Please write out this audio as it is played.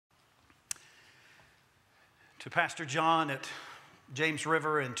To Pastor John at James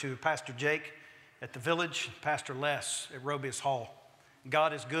River and to Pastor Jake at the Village, Pastor Les at Robius Hall.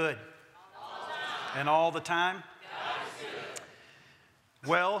 God is good. And all the time? God is good.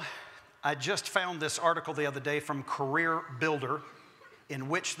 Well, I just found this article the other day from Career Builder in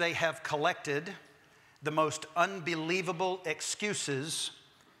which they have collected the most unbelievable excuses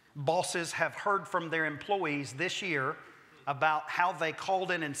bosses have heard from their employees this year about how they called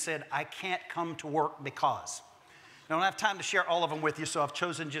in and said, I can't come to work because. I don't have time to share all of them with you, so I've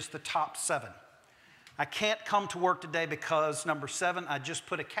chosen just the top 7. I can't come to work today because, number 7, I just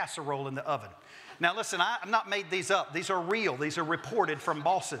put a casserole in the oven. Now listen, I've not made these up. These are real. These are reported from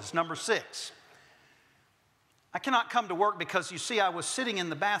bosses. Number 6, I cannot come to work because, you see, I was sitting in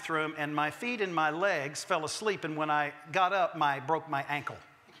the bathroom and my feet and my legs fell asleep, and when I got up, I broke my ankle.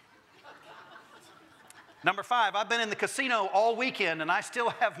 Number 5, I've been in the casino all weekend and I still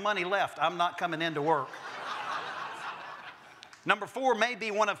have money left. I'm not coming into work. Number 4 may be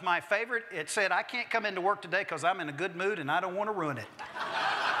one of my favorite. It said, I can't come into work today because I'm in a good mood and I don't want to ruin it.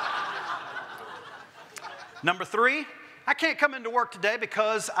 Number 3, I can't come into work today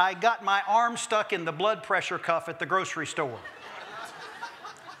because I got my arm stuck in the blood pressure cuff at the grocery store.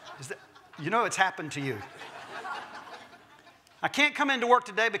 You know it's happened to you. I can't come into work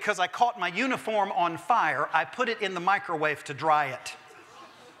today because I caught my uniform on fire. I put it in the microwave to dry it.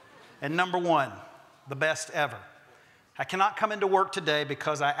 And number 1, the best ever. I cannot come into work today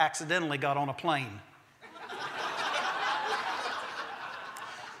because I accidentally got on a plane.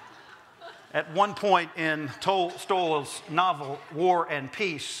 At one point in Tolstoy's novel, War and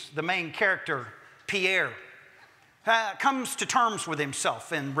Peace, the main character, Pierre, comes to terms with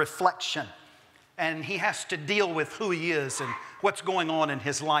himself in reflection. And he has to deal with who he is and what's going on in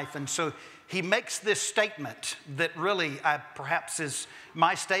his life. And so he makes this statement that really perhaps is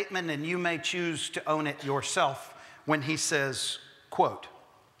my statement, and you may choose to own it yourself, when he says, quote,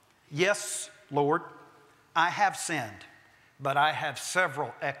 yes, Lord, I have sinned, but I have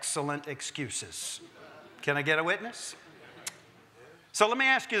several excellent excuses. Can I get a witness? So let me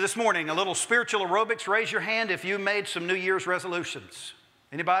ask you this morning, a little spiritual aerobics. Raise your hand if you made some New Year's resolutions.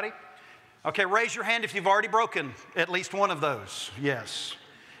 Anybody? Okay, raise your hand if you've already broken at least one of those. Yes.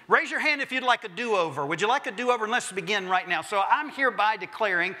 Raise your hand if you'd like a do-over. Would you like a do-over? And let's begin right now. So I'm hereby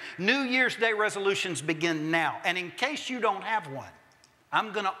declaring New Year's Day resolutions begin now. And in case you don't have one,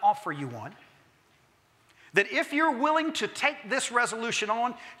 I'm going to offer you one. That if you're willing to take this resolution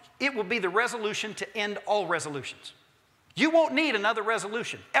on, it will be the resolution to end all resolutions. You won't need another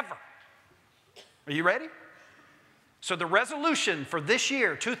resolution, ever. Are you ready? So the resolution for this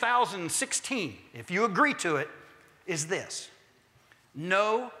year, 2016, if you agree to it, is this.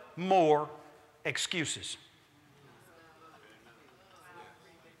 No more excuses.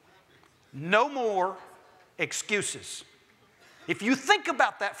 No more excuses. If you think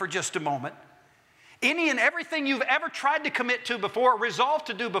about that for just a moment, any and everything you've ever tried to commit to before, resolved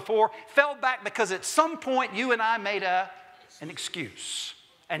to do before, fell back because at some point you and I made an excuse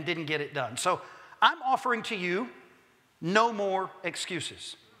and didn't get it done. So I'm offering to you no more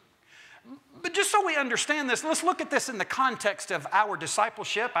excuses. But just so we understand this, let's look at this in the context of our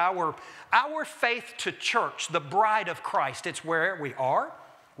discipleship, our faith to church, the bride of Christ. It's where we are.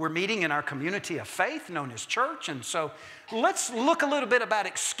 We're meeting in our community of faith known as church. And so let's look a little bit about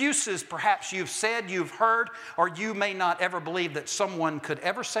excuses perhaps you've said, you've heard, or you may not ever believe that someone could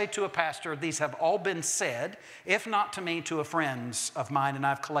ever say to a pastor. These have all been said, if not to me, to a friends of mine, and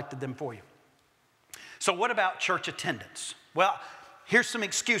I've collected them for you. So what about church attendance? Well, here's some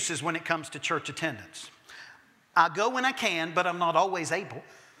excuses when it comes to church attendance. I go when I can, but I'm not always able.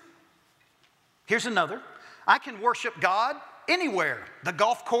 Here's another. I can worship God anywhere. The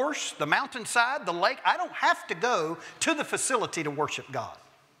golf course, the mountainside, the lake. I don't have to go to the facility to worship God.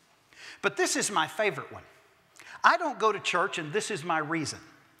 But this is my favorite one. I don't go to church, and this is my reason.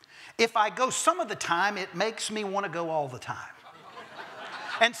 If I go some of the time, it makes me want to go all the time.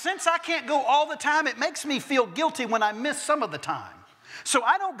 And since I can't go all the time, it makes me feel guilty when I miss some of the time. So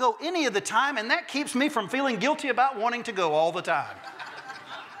I don't go any of the time, and that keeps me from feeling guilty about wanting to go all the time.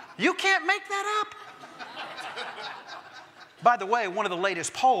 You can't make that up. By the way, one of the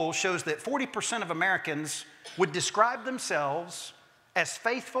latest polls shows that 40% of Americans would describe themselves as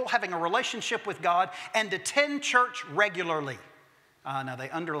faithful, having a relationship with God, and attend church regularly. Now, they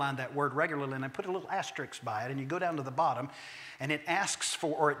underline that word regularly, and they put a little asterisk by it, and you go down to the bottom, and it asks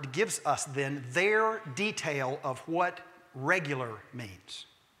for, or it gives us then, their detail of what regular means.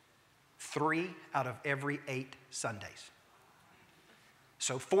 3 out of every 8 Sundays.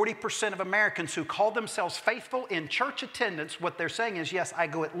 So 40% of Americans who call themselves faithful in church attendance, what they're saying is, yes, I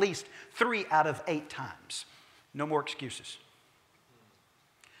go at least 3 out of 8 times. No more excuses.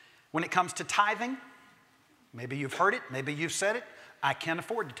 When it comes to tithing, maybe you've heard it, maybe you've said it, I can't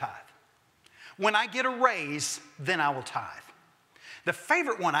afford to tithe. When I get a raise, then I will tithe. The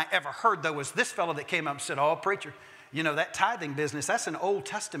favorite one I ever heard, though, was this fellow that came up and said, oh, preacher, you know, that tithing business, that's an Old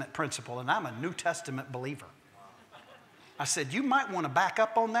Testament principle, and I'm a New Testament believer. I said, you might want to back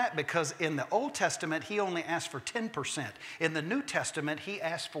up on that, because in the Old Testament, he only asked for 10%. In the New Testament, he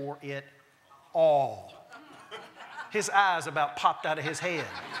asked for it all. His eyes about popped out of his head.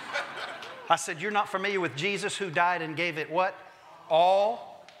 I said, you're not familiar with Jesus who died and gave it what?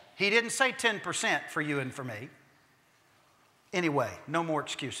 All. He didn't say 10% for you and for me. Anyway, no more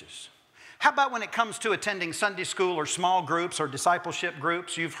excuses. How about when it comes to attending Sunday school or small groups or discipleship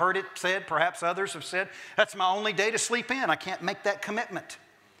groups? You've heard it said, perhaps others have said, that's my only day to sleep in. I can't make that commitment.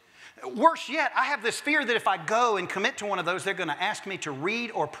 Worse yet, I have this fear that if I go and commit to one of those, they're going to ask me to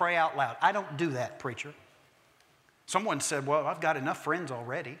read or pray out loud. I don't do that, preacher. Someone said, well, I've got enough friends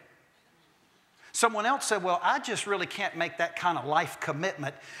already. Someone else said, well, I just really can't make that kind of life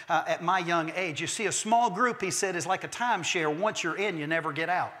commitment at my young age. You see, a small group, he said, is like a timeshare. Once you're in, you never get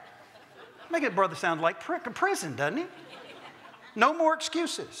out. Make it, brother, sound like prison, doesn't he? No more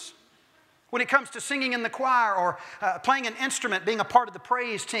excuses. When it comes to singing in the choir or playing an instrument, being a part of the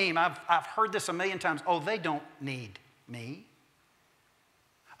praise team, I've heard this a million times. Oh, they don't need me.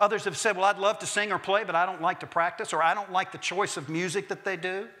 Others have said, well, I'd love to sing or play, but I don't like to practice, or I don't like the choice of music that they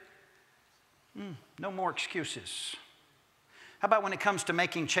do. No more excuses. How about when it comes to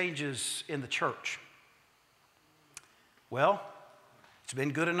making changes in the church? Well, it's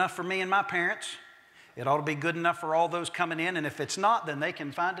been good enough for me and my parents. It ought to be good enough for all those coming in, and if it's not, then they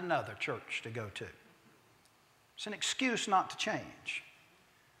can find another church to go to. It's an excuse not to change.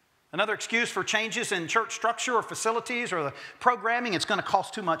 Another excuse for changes in church structure or facilities or the programming, it's going to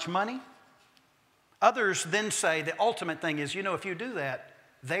cost too much money. Others then say the ultimate thing is, you know, if you do that,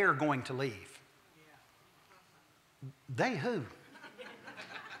 they are going to leave. They who?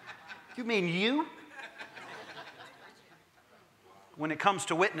 You mean you? When it comes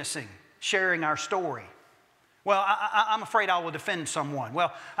to witnessing, sharing our story. Well, I'm afraid I will defend someone.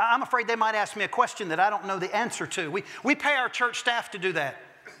 Well, I'm afraid they might ask me a question that I don't know the answer to. We pay our church staff to do that.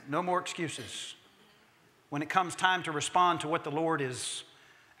 No more excuses. When it comes time to respond to what the Lord is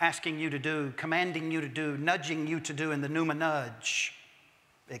asking you to do, commanding you to do, nudging you to do in the pneuma nudge.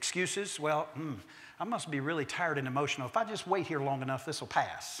 Excuses? Well, I must be really tired and emotional. If I just wait here long enough, this will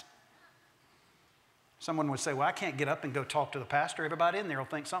pass. Someone would say, well, I can't get up and go talk to the pastor. Everybody in there will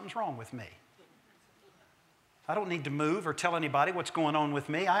think something's wrong with me. I don't need to move or tell anybody what's going on with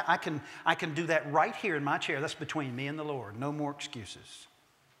me. I can do that right here in my chair. That's between me and the Lord. No more excuses.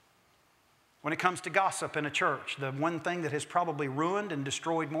 When it comes to gossip in a church, the one thing that has probably ruined and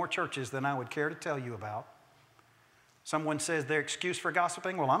destroyed more churches than I would care to tell you about. Someone says their excuse for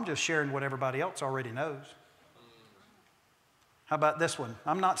gossiping, well, I'm just sharing what everybody else already knows. How about this one?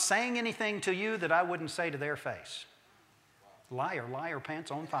 I'm not saying anything to you that I wouldn't say to their face. Liar, liar, pants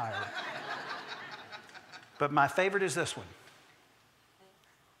on fire. But my favorite is this one.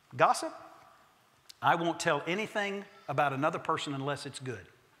 Gossip, I won't tell anything about another person unless it's good.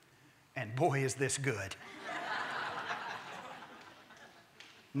 And boy, is this good.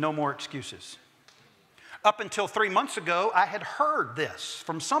 No more excuses. Up until 3 months ago, I had heard this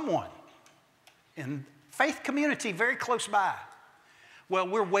from someone in faith community very close by. Well,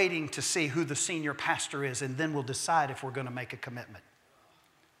 we're waiting to see who the senior pastor is, and then we'll decide if we're going to make a commitment.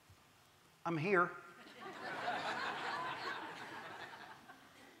 I'm here.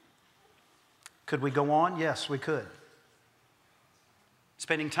 Could we go on? Yes, we could.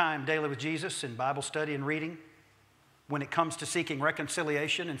 Spending time daily with Jesus in Bible study and reading. When it comes to seeking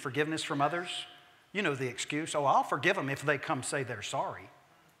reconciliation and forgiveness from others, you know the excuse. Oh, I'll forgive them if they come say they're sorry.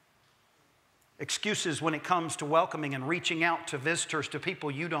 Excuses when it comes to welcoming and reaching out to visitors, to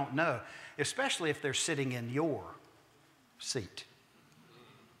people you don't know, especially if they're sitting in your seat.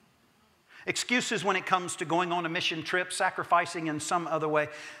 Excuses when it comes to going on a mission trip, sacrificing in some other way.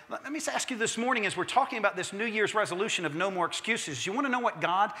 Let me ask you this morning, as we're talking about this New Year's resolution of no more excuses, you want to know what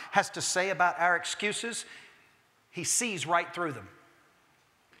God has to say about our excuses? He sees right through them.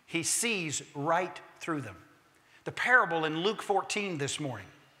 He sees right through them. The parable in Luke 14 this morning.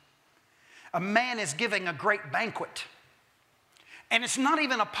 A man is giving a great banquet. And it's not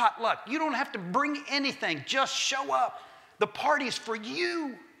even a potluck. You don't have to bring anything. Just show up. The party's for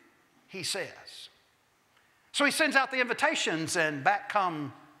you, he says. So he sends out the invitations, and back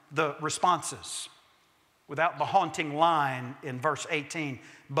come the responses. Without the haunting line in verse 18,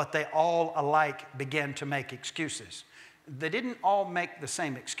 but they all alike began to make excuses. They didn't all make the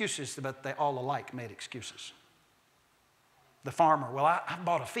same excuses, but they all alike made excuses. The farmer, well, I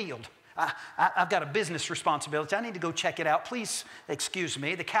bought a field. I've got a business responsibility. I need to go check it out. Please excuse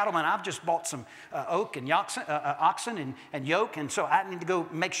me. The cattleman, I've just bought some oxen and yoke, and so I need to go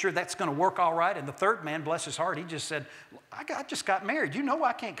make sure that's going to work all right. And the third man, bless his heart, he just said, I just got married. You know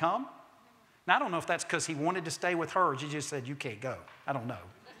I can't come. Now, I don't know if that's because he wanted to stay with her or he just said, you can't go. I don't know.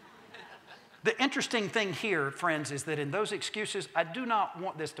 The interesting thing here, friends, is that in those excuses, I do not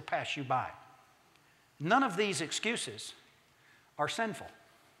want this to pass you by. None of these excuses are sinful.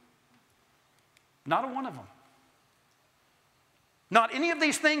 Not a one of them. Not any of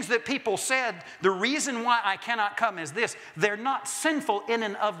these things that people said, the reason why I cannot come is this. They're not sinful in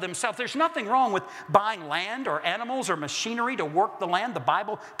and of themselves. There's nothing wrong with buying land or animals or machinery to work the land. The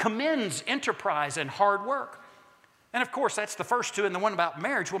Bible commends enterprise and hard work. And of course, that's the first two, and the one about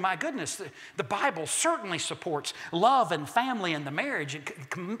marriage. Well, my goodness, the Bible certainly supports love and family and the marriage. It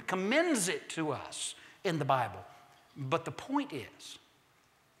commends it to us in the Bible. But the point is,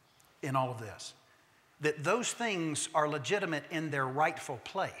 in all of this, that those things are legitimate in their rightful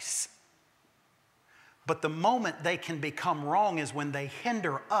place. But the moment they can become wrong is when they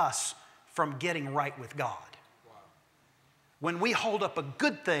hinder us from getting right with God. Wow. When we hold up a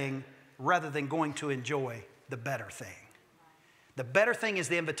good thing rather than going to enjoy the better thing. The better thing is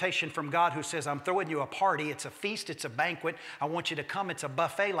the invitation from God who says, I'm throwing you a party. It's a feast. It's a banquet. I want you to come. It's a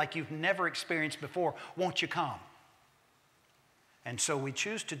buffet like you've never experienced before. Won't you come? And so we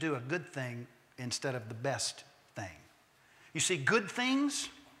choose to do a good thing instead of the best thing. You see, good things,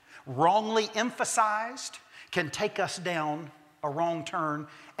 wrongly emphasized, can take us down a wrong turn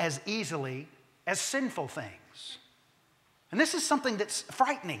as easily as sinful things. And this is something that's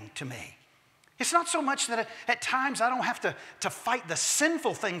frightening to me. It's not so much that at times I don't have to fight the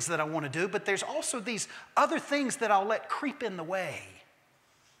sinful things that I want to do, but there's also these other things that I'll let creep in the way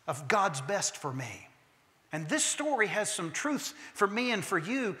of God's best for me. And this story has some truths for me and for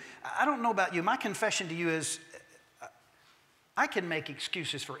you. I don't know about you. My confession to you is I can make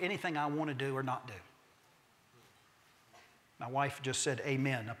excuses for anything I want to do or not do. My wife just said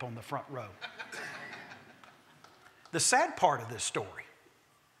amen up on the front row. The sad part of this story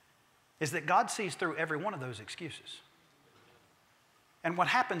is that God sees through every one of those excuses. And what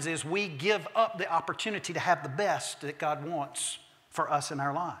happens is we give up the opportunity to have the best that God wants for us in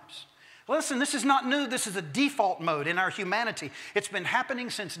our lives. Listen, this is not new. This is a default mode in our humanity. It's been happening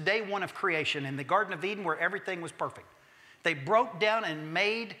since day one of creation in the Garden of Eden where everything was perfect. They broke down and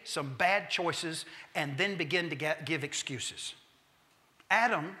made some bad choices and then began to give excuses.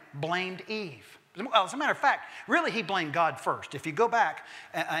 Adam blamed Eve. Well, as a matter of fact, really he blamed God first. If you go back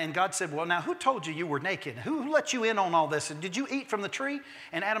and God said, well, now who told you you were naked? Who let you in on all this? And did you eat from the tree?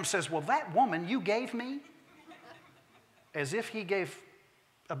 And Adam says, well, that woman you gave me, as if he gave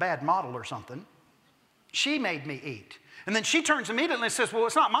a bad model or something, she made me eat. And then she turns immediately and says, well,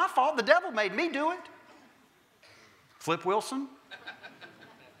 it's not my fault. The devil made me do it. Flip Wilson.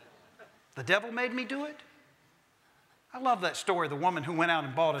 The devil made me do it. I love that story, the woman who went out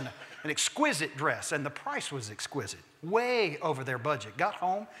and bought an exquisite dress, and the price was exquisite, way over their budget. Got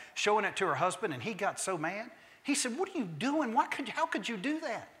home, showing it to her husband, and he got so mad. He said, what are you doing? How could you do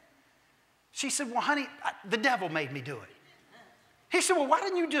that? She said, well, honey, the devil made me do it. He said, well, why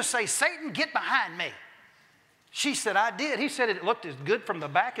didn't you just say, Satan, get behind me? She said, I did. He said it looked as good from the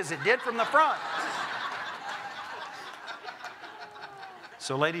back as it did from the front.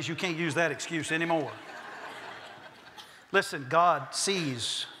 So ladies, you can't use that excuse anymore. Listen, God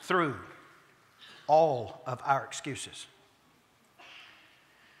sees through all of our excuses.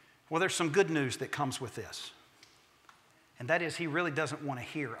 Well, there's some good news that comes with this. And that is he really doesn't want to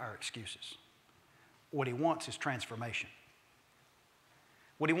hear our excuses. What he wants is transformation.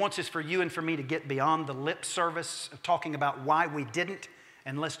 What he wants is for you and for me to get beyond the lip service of talking about why we didn't,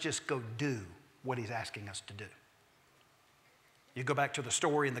 and let's just go do what he's asking us to do. You go back to the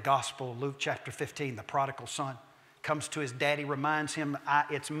story in the gospel, Luke chapter 15, the prodigal son comes to his daddy, reminds him,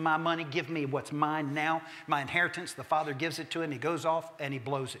 it's my money, give me what's mine now, my inheritance. The father gives it to him, he goes off and he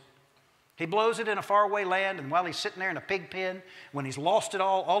blows it. He blows it in a faraway land, and while he's sitting there in a pig pen, when he's lost it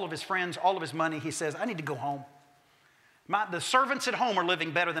all of his friends, all of his money, he says, I need to go home. The servants at home are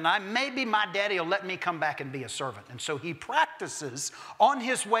living better than I. Maybe my daddy will let me come back and be a servant. And so he practices on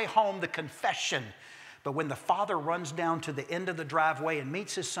his way home the confession. But when the father runs down to the end of the driveway and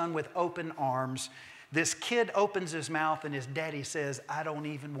meets his son with open arms, this kid opens his mouth and his daddy says, I don't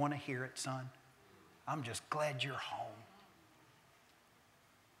even want to hear it, son. I'm just glad you're home.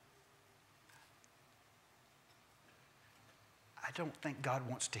 I don't think God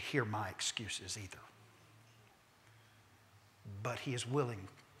wants to hear my excuses either. But he is willing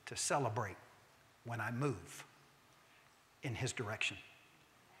to celebrate when I move. in His direction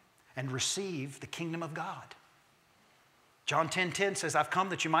and receive the kingdom of God. John 10:10 says, I've come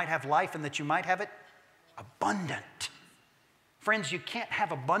that you might have life and that you might have it abundant. Friends, you can't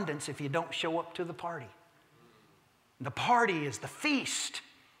have abundance if you don't show up to the party. The party is the feast.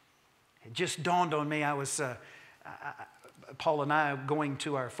 It just dawned on me, Paul and I going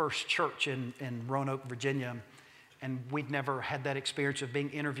to our first church in Roanoke, Virginia, and we'd never had that experience of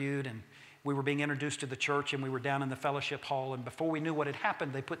being interviewed, and we were being introduced to the church, and we were down in the fellowship hall, and before we knew what had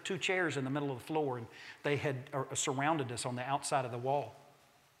happened, they put 2 chairs in the middle of the floor, and they had surrounded us on the outside of the wall.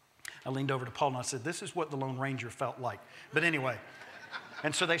 I leaned over to Paul and I said, this is what the Lone Ranger felt like. But anyway,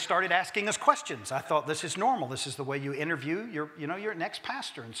 and so they started asking us questions. I thought, this is normal. This is the way you interview your next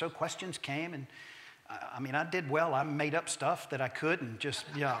pastor. And so questions came, and I did well. I made up stuff that I could and just,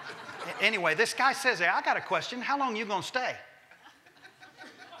 yeah. Anyway, this guy says, hey, I got a question. How long are you going to stay?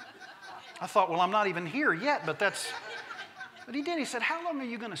 I thought, well, I'm not even here yet, but he did. He said, how long are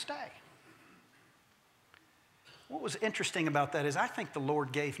you going to stay? What was interesting about that is I think the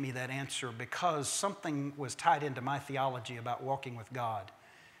Lord gave me that answer because something was tied into my theology about walking with God.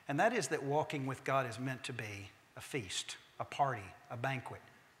 And that is that walking with God is meant to be a feast, a party, a banquet,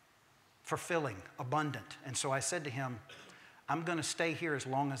 fulfilling, abundant. And so I said to him, I'm going to stay here as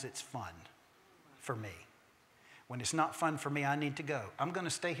long as it's fun for me. When it's not fun for me, I need to go. I'm going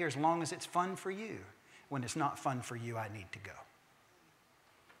to stay here as long as it's fun for you. When it's not fun for you, I need to go.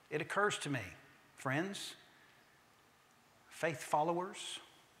 It occurs to me, friends, faith followers,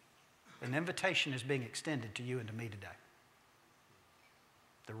 an invitation is being extended to you and to me today.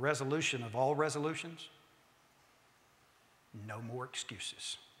 The resolution of all resolutions, no more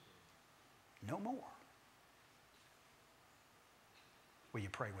excuses. No more. Will you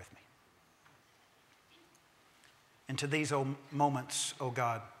pray with me? Into these moments, oh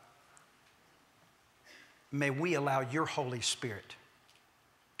God, may we allow your Holy Spirit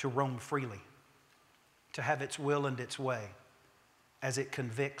to roam freely, to have its will and its way, as it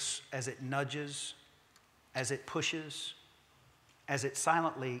convicts, as it nudges, as it pushes, as it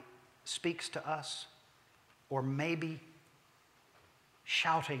silently speaks to us, or maybe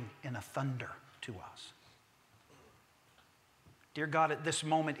shouting in a thunder to us. Dear God, at this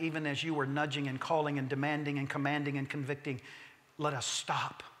moment, even as you are nudging and calling and demanding and commanding and convicting, let us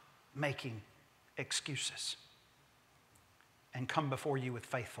stop making excuses and come before you with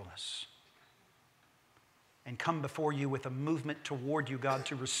faithfulness. And come before you with a movement toward you, God,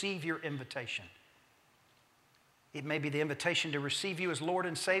 to receive your invitation. It may be the invitation to receive you as Lord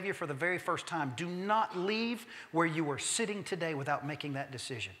and Savior for the very first time. Do not leave where you are sitting today without making that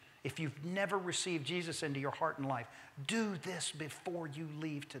decision. If you've never received Jesus into your heart and life, do this before you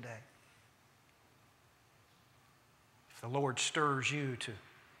leave today. If the Lord stirs you to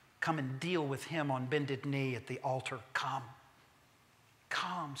come and deal with Him on bended knee at the altar, come.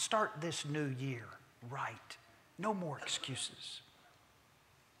 Come, start this new year right. No more excuses.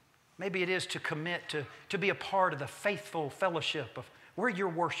 Maybe it is to commit to be a part of the faithful fellowship of where you're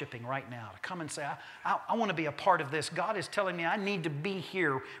worshiping right now. To come and say, I want to be a part of this. God is telling me I need to be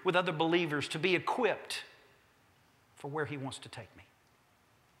here with other believers to be equipped for where He wants to take me.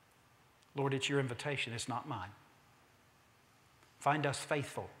 Lord, it's your invitation. It's not mine. Find us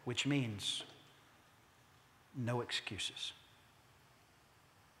faithful, which means no excuses.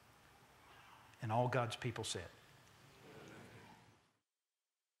 And all God's people said.